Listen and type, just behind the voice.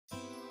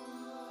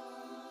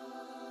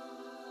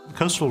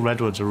Coastal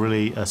redwoods are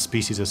really a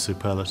species of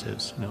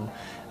superlatives.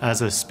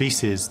 As a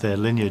species, their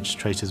lineage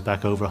traces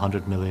back over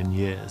 100 million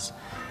years,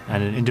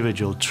 and an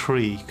individual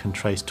tree can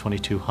trace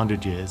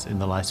 2,200 years in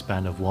the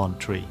lifespan of one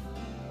tree.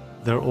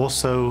 They're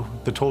also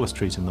the tallest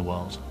trees in the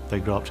world. They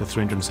grow up to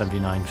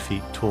 379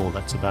 feet tall.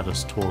 That's about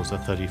as tall as a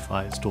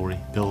 35-story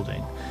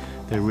building.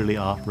 They really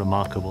are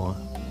remarkable.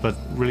 But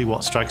really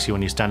what strikes you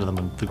when you stand on them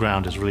on the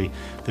ground is really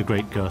the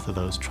great girth of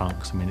those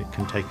trunks. I mean, it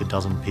can take a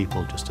dozen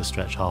people just to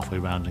stretch halfway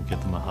around and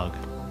give them a hug.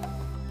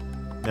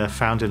 They're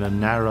found in a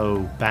narrow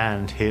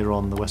band here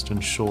on the western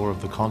shore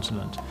of the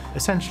continent,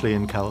 essentially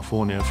in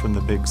California from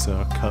the Big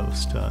Sur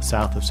coast,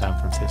 south of San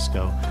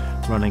Francisco,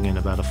 running in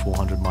about a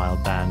 400-mile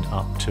band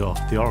up to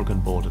off the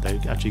Oregon border. They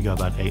actually go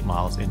about 8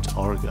 miles into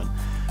Oregon.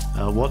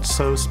 What's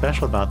so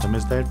special about them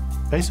is they're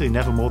basically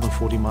never more than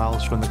 40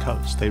 miles from the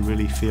coast. They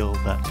really feel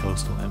that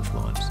coastal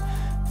influence.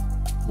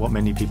 What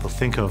many people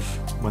think of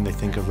when they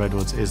think of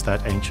redwoods is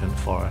that ancient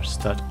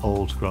forest, that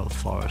old-growth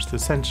forest,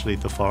 essentially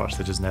the forest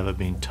that has never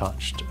been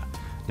touched,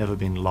 never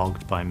been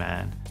logged by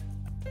man.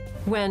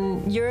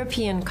 When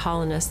European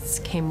colonists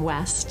came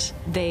west,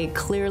 they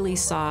clearly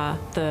saw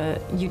the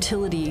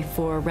utility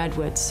for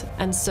redwoods.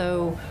 And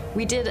so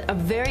we did a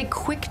very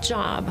quick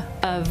job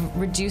of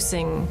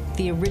reducing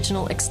the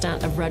original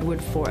extent of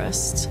redwood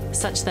forest,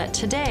 such that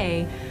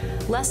today,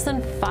 less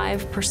than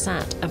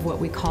 5% of what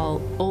we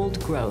call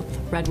old-growth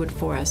redwood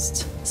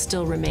forest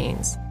still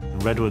remains.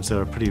 Redwoods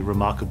are a pretty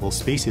remarkable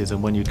species,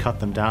 and when you cut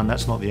them down,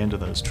 that's not the end of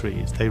those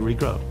trees. They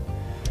regrow,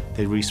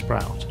 they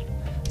resprout.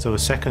 So a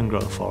second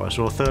growth forest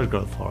or a third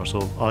growth forest,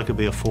 or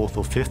arguably a fourth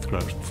or fifth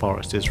growth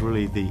forest, is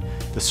really the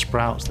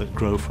sprouts that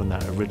grow from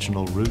that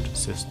original root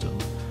system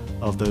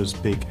of those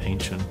big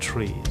ancient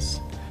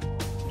trees.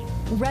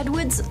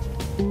 Redwoods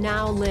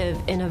now live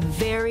in a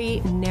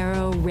very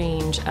narrow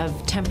range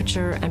of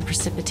temperature and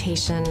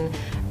precipitation,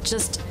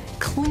 just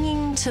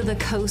clinging to the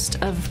coast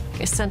of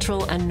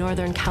central and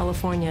northern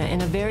California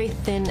in a very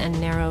thin and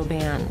narrow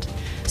band.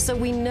 So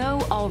we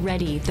know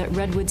already that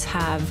redwoods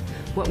have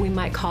what we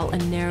might call a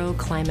narrow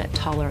climate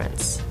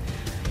tolerance.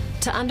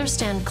 To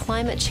understand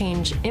climate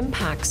change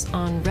impacts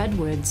on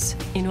redwoods,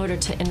 in order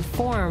to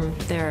inform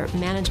their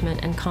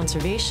management and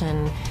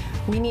conservation,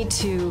 we need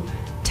to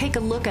take a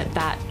look at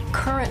that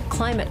current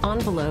climate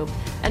envelope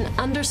and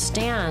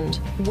understand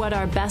what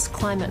our best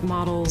climate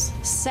models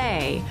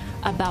say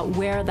about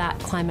where that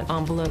climate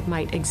envelope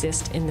might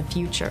exist in the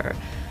future.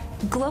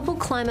 Global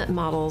climate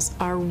models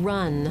are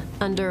run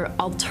under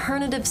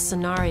alternative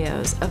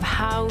scenarios of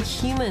how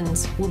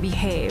humans will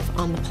behave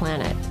on the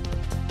planet.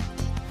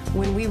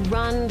 When we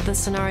run the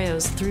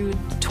scenarios through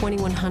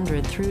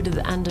 2100, through to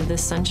the end of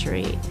this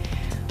century,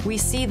 we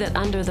see that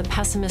under the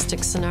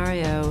pessimistic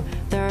scenario,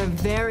 there are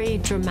very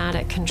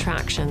dramatic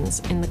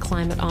contractions in the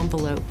climate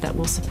envelope that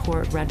will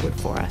support redwood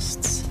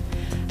forests.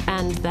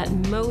 And that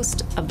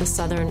most of the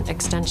southern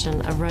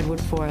extension of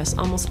redwood forests,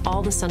 almost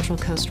all the Central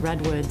Coast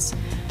redwoods,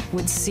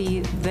 would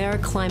see their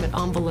climate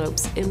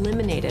envelopes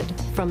eliminated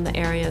from the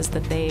areas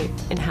that they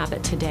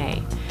inhabit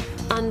today.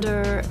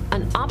 Under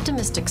an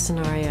optimistic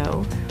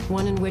scenario,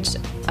 one in which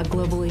a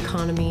global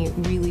economy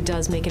really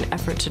does make an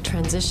effort to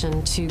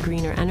transition to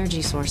greener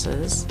energy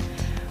sources,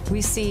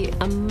 we see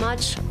a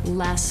much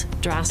less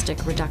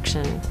drastic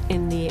reduction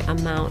in the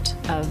amount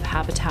of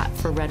habitat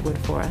for redwood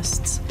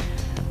forests.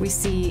 We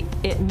see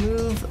it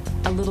move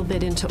a little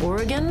bit into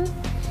Oregon,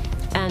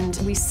 and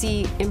we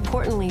see,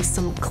 importantly,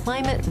 some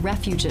climate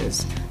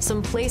refuges,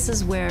 some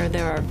places where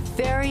there are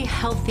very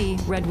healthy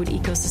redwood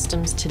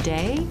ecosystems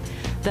today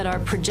that are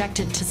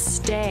projected to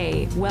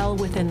stay well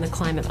within the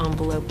climate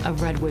envelope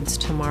of redwoods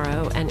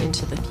tomorrow and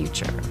into the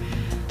future.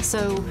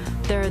 So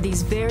there are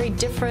these very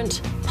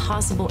different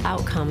possible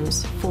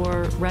outcomes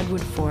for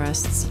redwood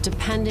forests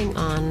depending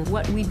on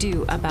what we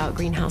do about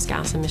greenhouse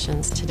gas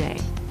emissions today.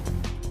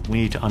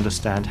 We need to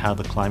understand how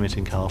the climate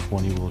in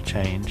California will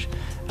change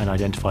and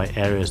identify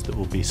areas that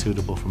will be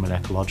suitable from an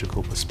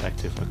ecological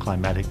perspective, a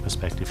climatic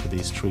perspective for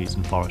these trees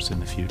and forests in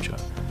the future,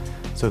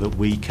 so that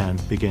we can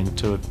begin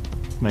to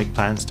make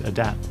plans to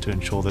adapt to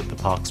ensure that the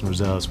parks and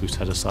reserves we've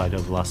set aside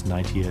over the last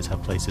 90 years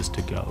have places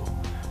to go,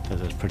 that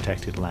there's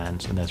protected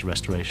lands and there's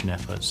restoration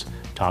efforts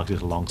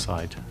targeted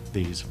alongside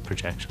these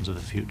projections of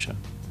the future.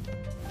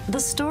 The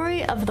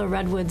story of the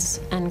redwoods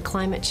and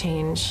climate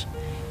change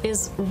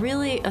is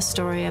really a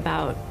story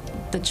about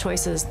the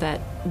choices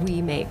that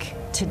we make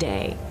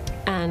today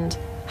and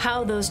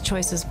how those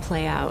choices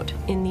play out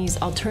in these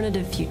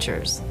alternative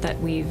futures that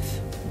we've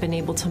been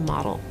able to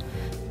model.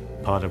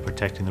 Part of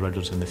protecting the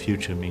redwoods in the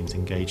future means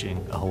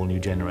engaging a whole new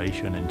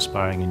generation,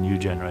 inspiring a new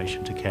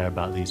generation to care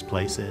about these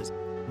places.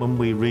 When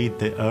we read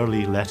the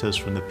early letters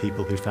from the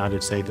people who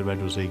founded Save the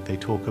Redwoods League, they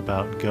talk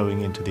about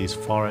going into these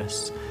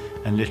forests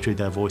and literally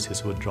their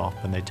voices would drop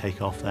and they'd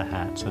take off their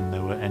hats and they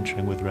were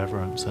entering with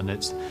reverence. And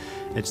it's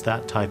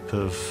that type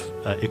of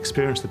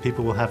experience that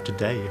people will have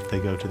today if they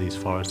go to these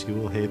forests. You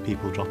will hear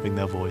people dropping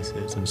their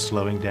voices and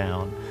slowing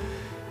down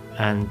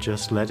and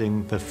just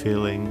letting the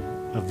feeling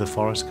of the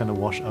forest kind of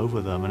wash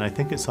over them. And I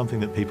think it's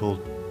something that people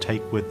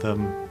take with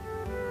them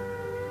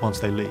once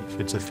they leave.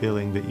 It's a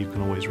feeling that you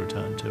can always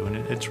return to, and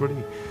it's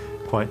really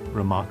quite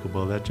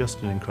remarkable. They're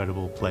just an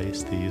incredible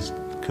place, these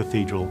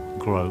cathedral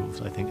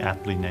groves, I think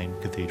aptly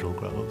named cathedral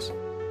groves.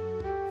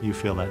 You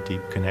feel that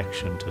deep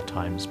connection to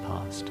times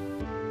past.